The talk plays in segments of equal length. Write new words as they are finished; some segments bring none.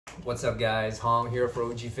What's up guys, Hong here for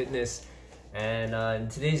OG Fitness, and in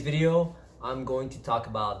today's video I'm going to talk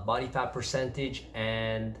about body fat percentage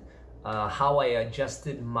and how I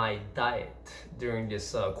adjusted my diet during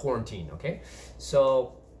this quarantine. Okay,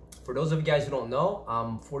 so for those of you guys who don't know,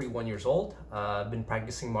 I'm 41 years old. I've been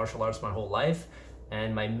practicing martial arts my whole life,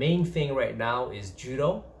 and my main thing right now is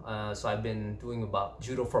judo. So I've been doing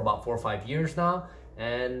judo for about 4 or 5 years now,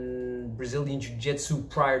 and Brazilian Jiu-Jitsu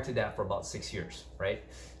prior to that for about 6 years, right?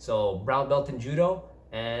 So brown belt in judo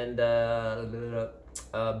and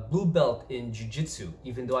blue belt in Jiu-Jitsu,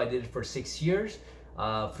 even though I did it for 6 years.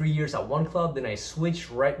 3 years at one club, then I switched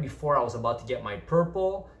right before I was about to get my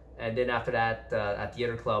purple, and then after that at the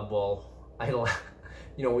other club, well,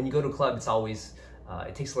 you know, when you go to a club, it's always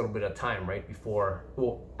it takes a little bit of time, right? Before,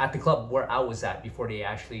 well, at the club where I was at, before they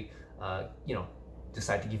actually you know,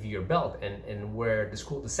 decide to give you your belt. And where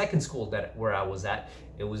the second school where I was at,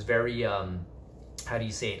 it was very how do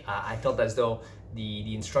you say it? I felt as though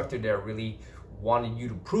the instructor there really wanted you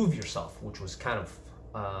to prove yourself, which was kind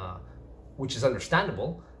of which is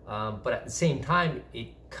understandable, but at the same time it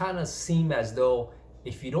kind of seemed as though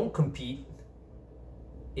if you don't compete,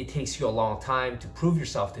 it takes you a long time to prove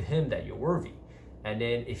yourself to him that you're worthy. And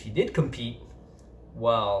then if you did compete,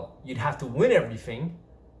 well, you'd have to win everything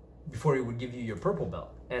before he would give you your purple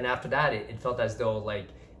belt. And after that, it felt as though like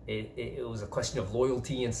it was a question of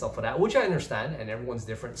loyalty and stuff like that, which I understand, and everyone's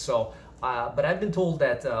different. So, but I've been told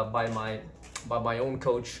that by my own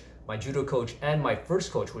coach, my judo coach, and my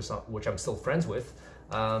first coach, which I'm still friends with,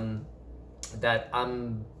 that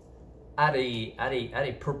I'm at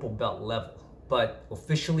a purple belt level. But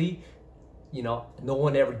officially, you know, no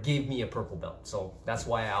one ever gave me a purple belt. So that's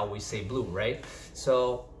why I always say blue, right?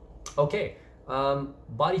 So, okay,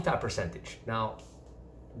 body fat percentage. Now,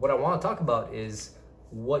 what I want to talk about is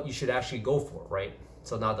what you should actually go for, right?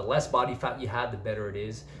 So now the less body fat you have, the better it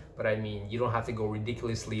is. But I mean, you don't have to go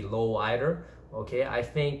ridiculously low either, okay? I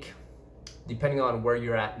think depending on where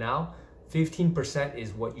you're at now, 15%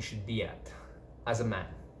 is what you should be at as a man,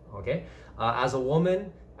 okay? As a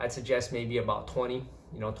woman, I'd suggest maybe about 20,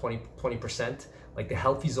 you know, 20%. Like the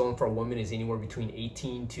healthy zone for a woman is anywhere between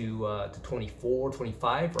 18 to 24,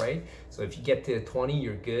 25, right? So if you get to 20,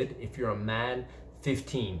 you're good. If you're a man,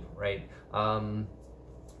 15, right?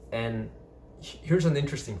 And here's an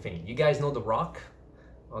interesting thing. You guys know The Rock,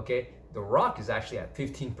 okay? The Rock is actually at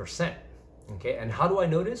 15%, okay? And how do I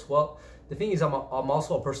know this? Well, the thing is I'm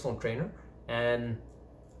also a personal trainer, and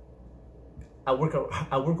I work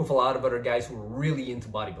with a lot of other guys who are really into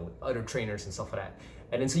bodybuilding, other trainers and stuff like that.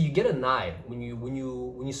 And then so you get an eye when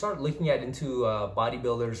you start looking into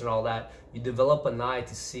bodybuilders and all that. You develop an eye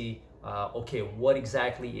to see, okay, what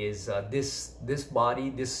exactly is this body,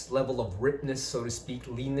 this level of rippedness, so to speak,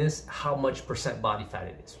 leanness, how much percent body fat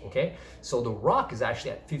it is. Okay, so The Rock is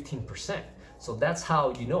actually at 15%. So that's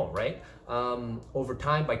how you know, right? Over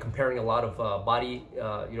time, by comparing a lot of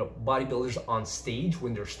bodybuilders on stage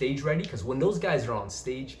when they're stage ready, because when those guys are on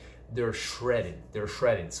stage, they're shredded. They're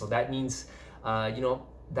shredded. So that means, you know,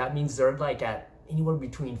 that means they're like at anywhere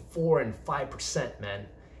between 4 and 5%, man.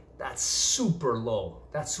 That's super low.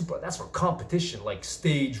 That's for competition, like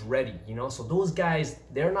stage ready, you know. So those guys,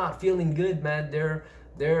 they're not feeling good, man. They're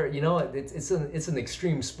you know, it's an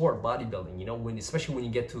extreme sport, bodybuilding, you know, especially when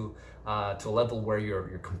you get to a level where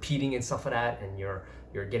you're competing and stuff like that, and you're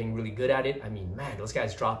getting really good at it. I mean, man, those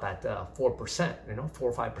guys drop at 4%, you know,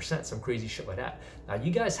 4 or 5%, some crazy shit like that. Now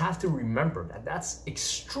you guys have to remember that that's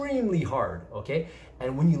extremely hard, okay?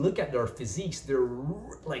 And when you look at their physiques, they're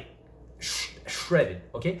like shredded,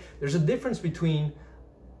 okay? There's a difference between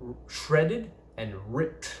shredded and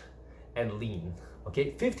ripped and lean,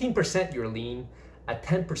 okay? 15% you're lean, at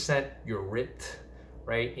 10% you're ripped,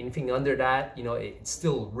 right? Anything under that, you know, it's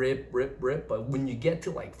still rip, but when you get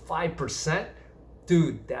to like 5%,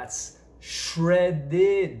 dude, that's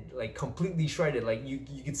shredded, like completely shredded. Like you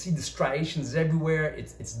can see the striations everywhere.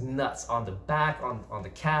 It's nuts, on the back, on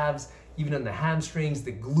the calves, even on the hamstrings,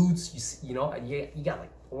 the glutes, you know, and you got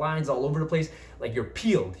like lines all over the place, like you're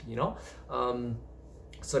peeled, you know.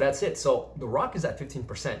 So that's it. So The Rock is at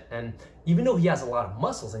 15%, and even though he has a lot of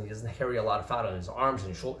muscles and he doesn't carry a lot of fat on his arms and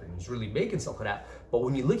his shoulders, and he's really big and stuff like that, but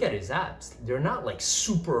when you look at his abs, they're not like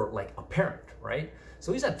super like apparent, right?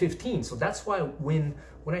 So he's at 15. So that's why when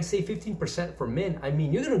I say 15% for men, I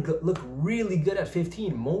mean you're gonna look really good at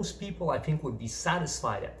 15. Most people, I think, would be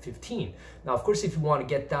satisfied at 15. Now, of course, if you want to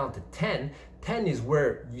get down to 10 is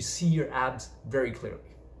where you see your abs very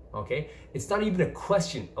clearly. Okay, it's not even a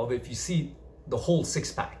question of if you see the whole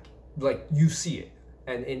six-pack, like you see it,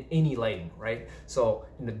 and in any lighting, right? So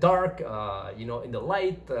in the dark, you know, in the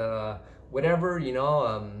light, whatever, you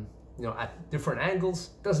know, you know, at different angles,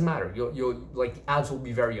 doesn't matter. You'll like the abs will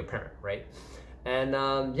be very apparent, right? And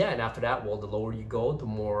yeah, and after that, well, the lower you go, the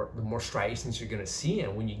more striations you're gonna see.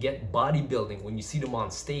 And when you get bodybuilding, when you see them on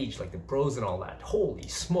stage, like the pros and all that, holy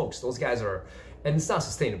smokes, those guys are, and it's not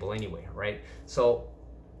sustainable anyway, right? So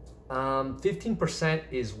 15%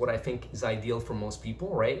 is what I think is ideal for most people,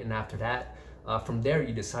 right? And after that, from there,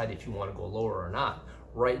 you decide if you want to go lower or not.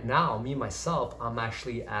 Right now, me myself, I'm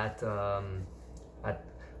actually at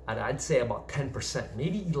I'd say about 10%,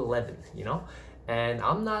 maybe 11, you know. And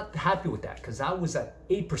I'm not happy with that because I was at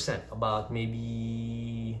 8% about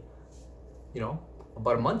maybe, you know,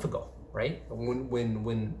 about a month ago, right? When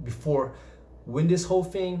this whole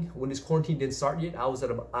thing, when this quarantine didn't start yet, I was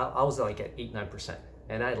like at 8-9%,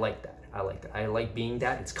 and I like that. I like being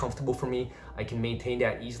that. It's comfortable for me. I can maintain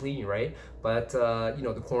that easily, right? But you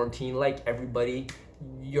know, the quarantine, like everybody,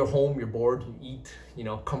 you're home, you're bored, you eat, you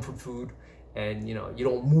know, comfort food, and you know, you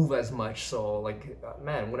don't move as much. So like,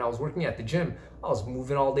 man, when I was working at the gym, I was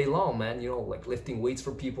moving all day long, man, you know, like lifting weights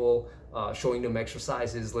for people, showing them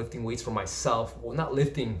exercises, lifting weights for myself. Well, not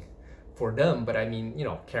lifting for them, but I mean, you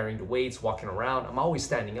know, carrying the weights, walking around. I'm always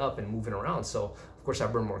standing up and moving around, so of course I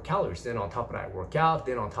burn more calories. Then on top of that, I work out.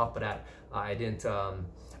 Then on top of that, I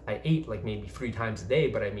ate like maybe 3 times a day.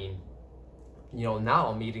 But I mean, you know, now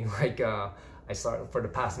I'm eating like I started for the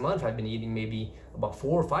past month, I've been eating maybe about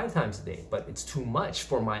 4 or 5 times a day, but it's too much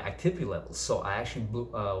for my activity levels. So I actually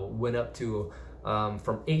went up to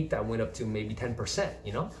from 8, I went up to maybe 10%,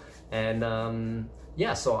 you know. And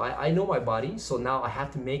yeah, so I know my body, so now I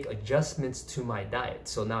have to make adjustments to my diet.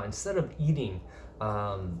 So now instead of eating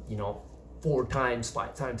you know, 4 times,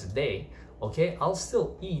 5 times a day, okay, I'll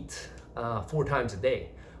still eat 4 times a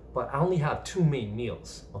day, but I only have 2 main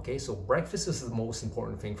meals, okay? So breakfast is the most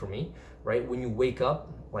important thing for me, right? When you wake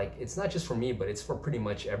up, like, it's not just for me, but it's for pretty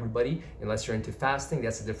much everybody. Unless you're into fasting,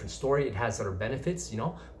 that's a different story. It has other benefits, you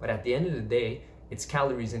know, but at the end of the day, it's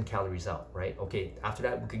calories in, calories out, right? Okay, after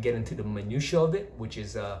that, we could get into the minutia of it, which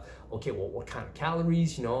is, okay, well, what kind of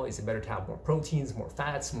calories, you know? Is it better to have more proteins, more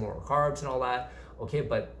fats, more carbs and all that? Okay,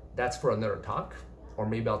 but that's for another talk, or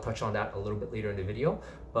maybe I'll touch on that a little bit later in the video.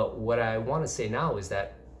 But what I want to say now is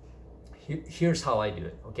that here's how I do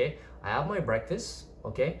it, okay? I have my breakfast,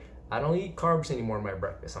 okay? I don't eat carbs anymore in my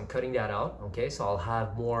breakfast. I'm cutting that out, okay? So I'll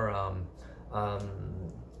have more, well,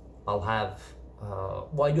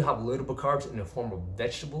 I do have a little bit of carbs in the form of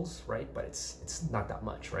vegetables, right? But it's not that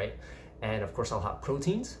much, right? And of course, I'll have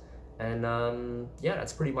proteins. And yeah,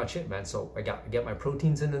 that's pretty much it, man. So I get my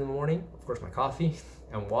proteins in the morning, of course, my coffee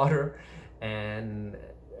and water, and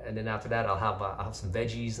then after that, I'll have some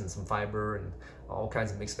veggies and some fiber and all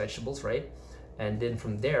kinds of mixed vegetables, right? And then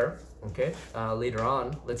from there, okay, later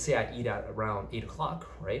on, let's say I eat at around 8 o'clock,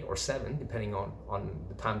 right, or 7, depending on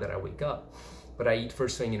the time that I wake up. But I eat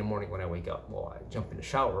first thing in the morning when I wake up. Well, I jump in the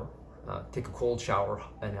shower, take a cold shower,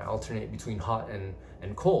 and I alternate between hot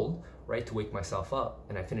and cold, right, to wake myself up.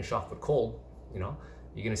 And I finish off with cold. You know,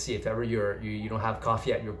 you're gonna see if ever you don't have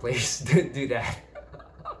coffee at your place, do that.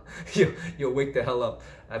 You'll wake the hell up,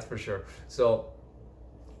 that's for sure. So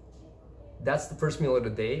that's the first meal of the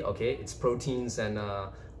day, okay? It's proteins and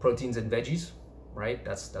veggies, right?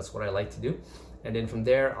 That's what I like to do. And then from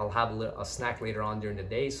there, I'll have a snack later on during the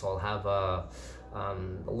day. So I'll have a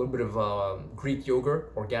little bit of Greek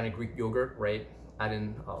yogurt, organic Greek yogurt, right? Add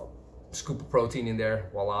in a scoop of protein in there,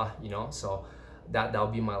 voila, you know. So that'll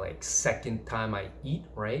be my like second time I eat,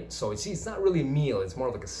 right? So it's not really a meal, it's more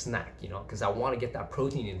like a snack, you know, because I want to get that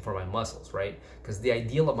protein in for my muscles, right? Because the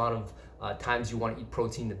ideal amount of times you want to eat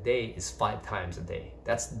protein a day is 5 times a day.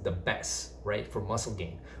 That's the best, right, for muscle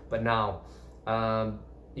gain. But now,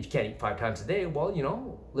 if you can't eat 5 times a day, well, you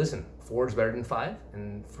know, listen, 4 is better than 5,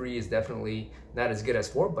 and 3 is definitely not as good as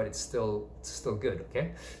 4, but it's still good,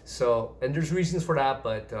 okay? So, and there's reasons for that,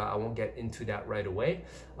 but I won't get into that right away.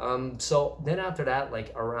 So then after that,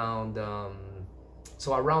 like around,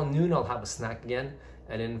 so around noon, I'll have a snack again,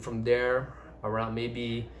 and then from there, around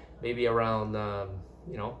maybe around,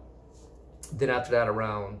 you know, then after that,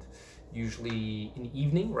 around usually in the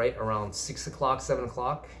evening, right, around 6 o'clock, 7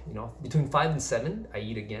 o'clock, you know, between 5 and 7, I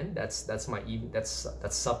eat again. That's my evening, that's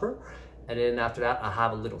supper. And then after that, I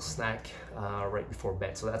have a little snack right before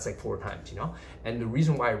bed. So that's like 4 times, you know. And the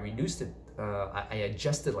reason why I reduced it, I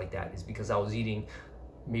adjusted like that, is because I was eating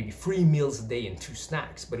maybe 3 meals a day and 2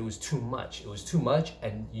 snacks, but it was too much. It was too much,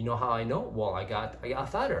 and you know how I know? Well, I got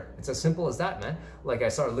fatter. It's as simple as that, man. Like I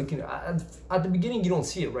started looking at the beginning, you don't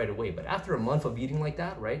see it right away, but after a month of eating like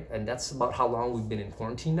that, right, and that's about how long we've been in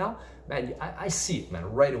quarantine now, man, I see it, man,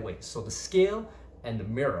 right away. So the scale and the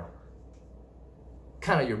mirror,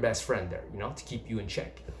 kind of your best friend there, you know, to keep you in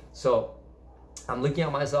check. So I'm looking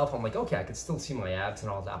at myself, I'm like, okay, I can still see my abs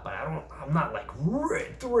and all that, but I'm not like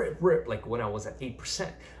ripped like when I was at 8%.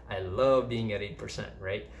 I love being at 8%,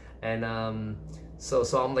 right? And so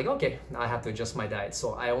I'm like, okay, now I have to adjust my diet.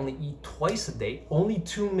 So I only eat twice a day, only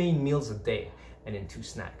 2 main meals a day, and then 2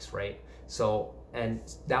 snacks, right? So, and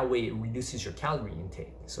that way it reduces your calorie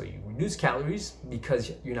intake. So you reduce calories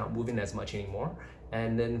because you're not moving as much anymore.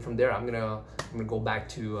 And then from there, I'm gonna go back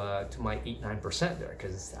to my 8-9% there,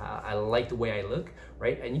 because I like the way I look,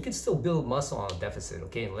 right? And you can still build muscle on a deficit,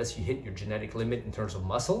 okay, unless you hit your genetic limit in terms of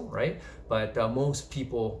muscle, right? But most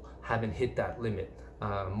people haven't hit that limit.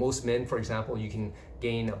 Most men, for example, you can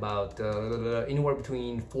gain about anywhere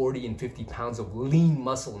between 40 and 50 pounds of lean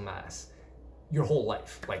muscle mass your whole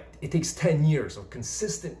life. Like, it takes 10 years of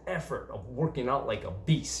consistent effort of working out like a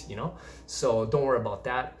beast, you know? So don't worry about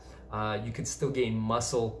that. You can still gain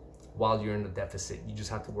muscle while you're in the deficit. You just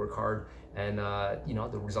have to work hard, and you know,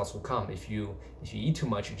 the results will come. If you eat too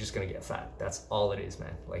much, you're just gonna get fat. That's all it is,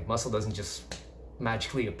 man. Like, muscle doesn't just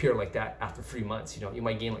magically appear like that after 3 months. You know, you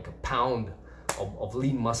might gain like a pound of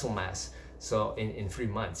lean muscle mass. So in 3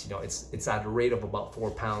 months, you know, it's at a rate of about 4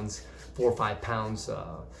 or 5 pounds,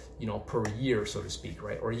 you know, per year, so to speak,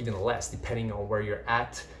 right? Or even less, depending on where you're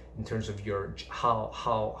at in terms of your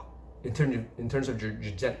in terms of your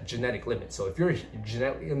genetic limit. So if your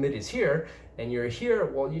genetic limit is here and you're here,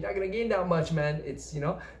 well, you're not gonna gain that much, man. It's, you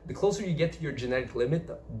know, the closer you get to your genetic limit,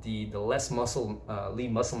 the less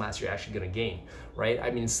lean muscle mass you're actually gonna gain, right? I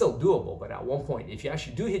mean, it's still doable, but at one point, if you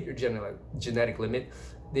actually do hit your genetic limit,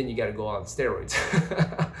 then you gotta go on steroids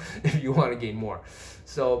if you wanna gain more.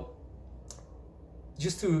 So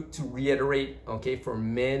just to reiterate, okay, for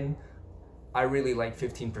men, I really like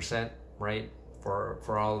 15%, right?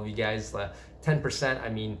 For all of you guys, 10%, I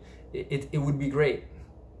mean, it would be great,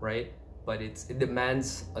 right? But it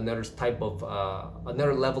demands another type of,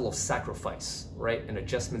 another level of sacrifice, right? And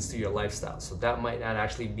adjustments to your lifestyle. So that might not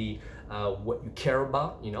actually be what you care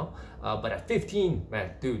about, you know? But at 15,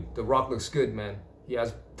 man, dude, The Rock looks good, man. He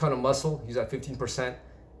has a ton of muscle, he's at 15%.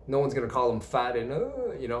 No one's gonna call him fat and,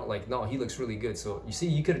 you know, like, no, he looks really good. So you see,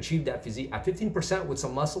 you could achieve that physique. At 15% with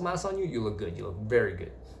some muscle mass on you, you look good, you look very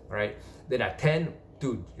good, all right? Then at 10,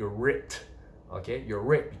 dude, you're ripped, okay? You're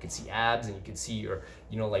ripped. You can see abs, and you can see your,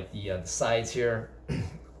 you know, like the sides here,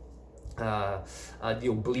 the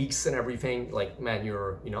obliques and everything. Like, man,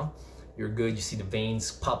 you're, you know, you're good. You see the veins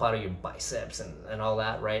pop out of your biceps and all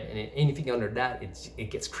that, right? And anything under that, it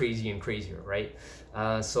gets crazy and crazier, right?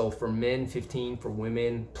 So for men, 15. For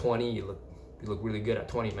women, 20. You look really good at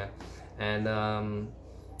 20, man. And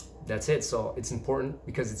that's it. So it's important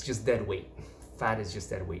because it's just dead weight. Fat is just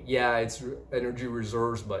dead weight. Yeah, it's energy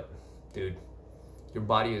reserves, but dude, your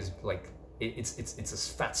body is like, it's a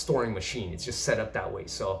fat storing machine. It's just set up that way.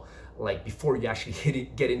 So like, before you actually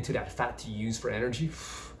get into that fat to use for energy,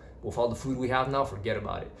 with all the food we have now, forget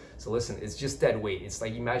about it. So listen, it's just dead weight. It's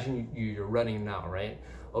like, imagine you're running now, right?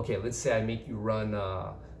 Okay, let's say I make you run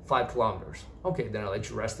 5 kilometers. Okay, then I let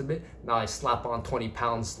you rest a bit. Now I slap on 20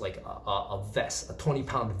 pounds, like a vest, a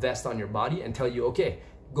 20-pound vest on your body, and tell you, okay,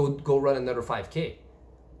 go run another 5K.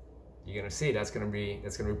 You're gonna see that's gonna be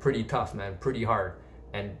pretty tough, man, pretty hard.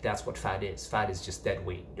 And that's what fat is. Fat is just dead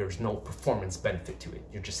weight. There's no performance benefit to it.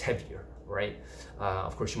 You're just heavier, right?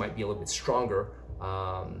 Of course, you might be a little bit stronger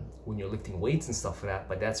when you're lifting weights and stuff like that,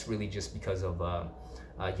 but that's really just because of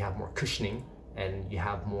you have more cushioning, and you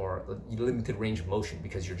have more limited range of motion,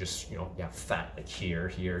 because you're just, you know, you have fat like here,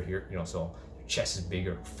 you know, so your chest is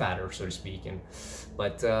bigger, fatter, so to speak. And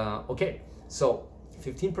but okay, so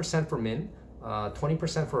 15% for men,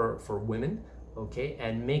 20% for women, okay,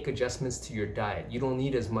 and make adjustments to your diet. You don't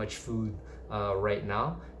need as much food right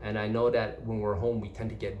now, and I know that when we're home we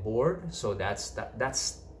tend to get bored, so that's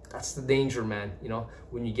the danger, man, you know,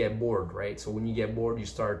 when you get bored, right? So when you get bored, you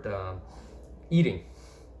start eating,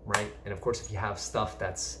 right? And of course, if you have stuff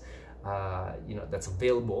that's you know, that's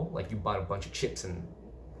available, like you bought a bunch of chips and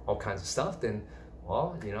all kinds of stuff, then,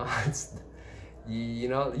 well, you know, it's, you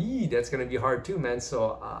know, that's gonna be hard too, man.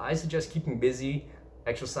 So I suggest keeping busy,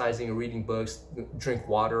 exercising, reading books, drink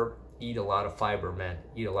water, eat a lot of fiber, man.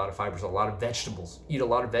 Eat a lot of fibers, a lot of vegetables. Eat a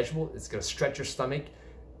lot of vegetables. It's gonna stretch your stomach.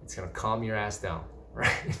 It's gonna calm your ass down,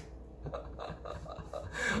 right?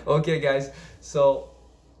 Okay, guys. So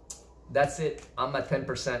that's it. I'm at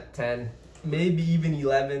 10%, 10, maybe even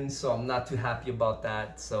 11. So I'm not too happy about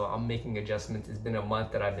that. So I'm making adjustments. It's been a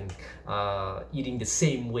month that I've been eating the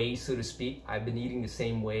same way, so to speak. I've been eating the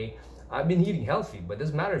same way. I've been eating healthy, but it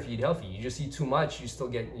doesn't matter if you eat healthy. You just eat too much, you're still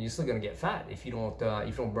gonna get fat if you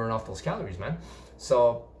don't burn off those calories, man.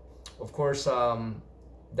 So, of course,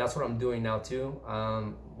 that's what I'm doing now too.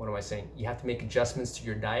 What am I saying? You have to make adjustments to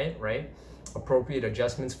your diet, right? appropriate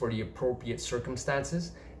adjustments for the appropriate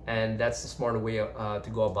circumstances, and that's the smarter way to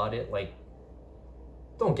go about it. Like,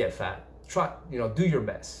 don't get fat. Try, do your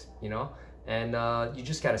best, and you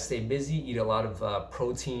just got to stay busy, eat a lot of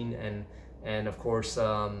protein and of course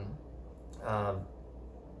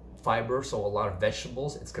fiber, so a lot of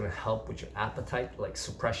vegetables. It's going to help with your appetite, like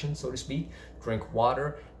suppression, so to speak. Drink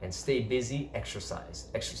water and stay busy. Exercise,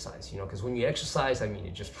 because when you exercise, I mean,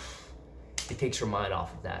 it takes your mind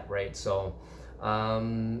off of that, right? So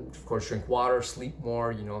of course, drink water, sleep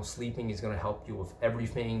more. Sleeping is going to help you with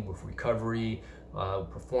everything, with recovery,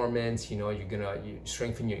 performance. You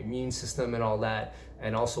strengthen your immune system and all that.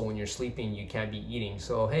 And also, when you're sleeping, you can't be eating.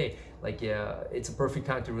 So hey, it's a perfect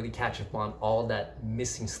time to really catch up on all that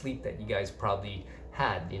missing sleep that you guys probably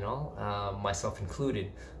had, myself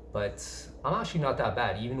included. But I'm actually not that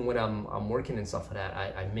bad. Even when I'm working and stuff like that,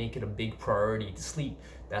 I make it a big priority to sleep.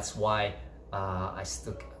 That's why I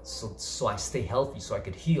stay healthy, so I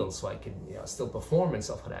could heal, so I could still perform and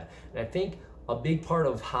stuff like that. And I think a big part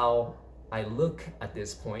of how I look at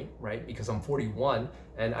this point, right, because I'm 41,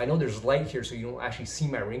 and I know there's light here, so you don't actually see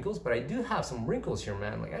my wrinkles, but I do have some wrinkles here,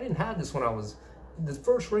 man. Like, I didn't have this when the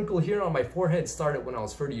first wrinkle here on my forehead started when I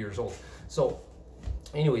was 30 years old. So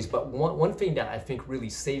anyways, but one thing that I think really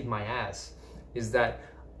saved my ass is that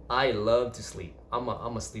I love to sleep. I'm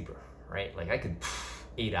a sleeper, right? Like, I could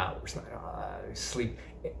 8 hours sleep,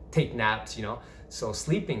 take naps, so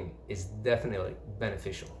sleeping is definitely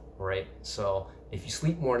beneficial, right? So if you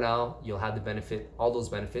sleep more now, you'll have the benefit, all those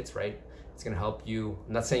benefits, right? It's going to help you.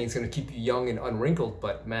 I'm not saying it's going to keep you young and unwrinkled,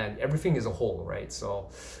 but man, everything is a whole, right? So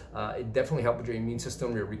it definitely helps with your immune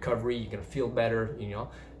system, your recovery. You're going to feel better,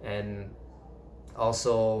 and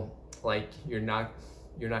also, like, you're not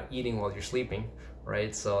eating while you're sleeping,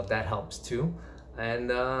 right? So that helps too. And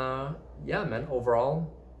yeah, man,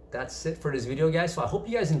 overall, that's it for this video, guys. So I hope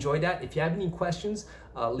you guys enjoyed that. If you have any questions,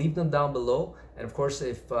 leave them down below. And of course,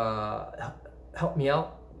 if help me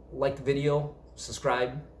out, like the video,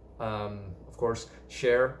 subscribe, of course,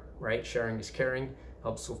 share, right? Sharing is caring.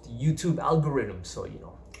 Helps with the YouTube algorithm, so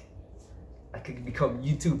I could become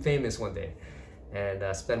YouTube famous one day,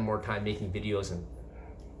 and spend more time making videos and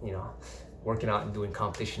working out and doing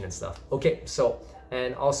competition and stuff. Okay, so,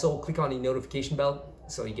 and also click on the notification bell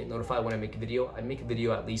so you get notified when I make a video. I make a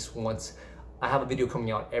video at least once. I have a video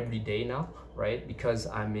coming out every day now, right? Because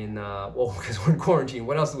I'm in, because we're in quarantine.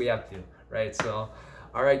 What else do we have to do, right? So,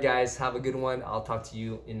 all right, guys, have a good one. I'll talk to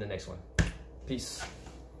you in the next one. Peace.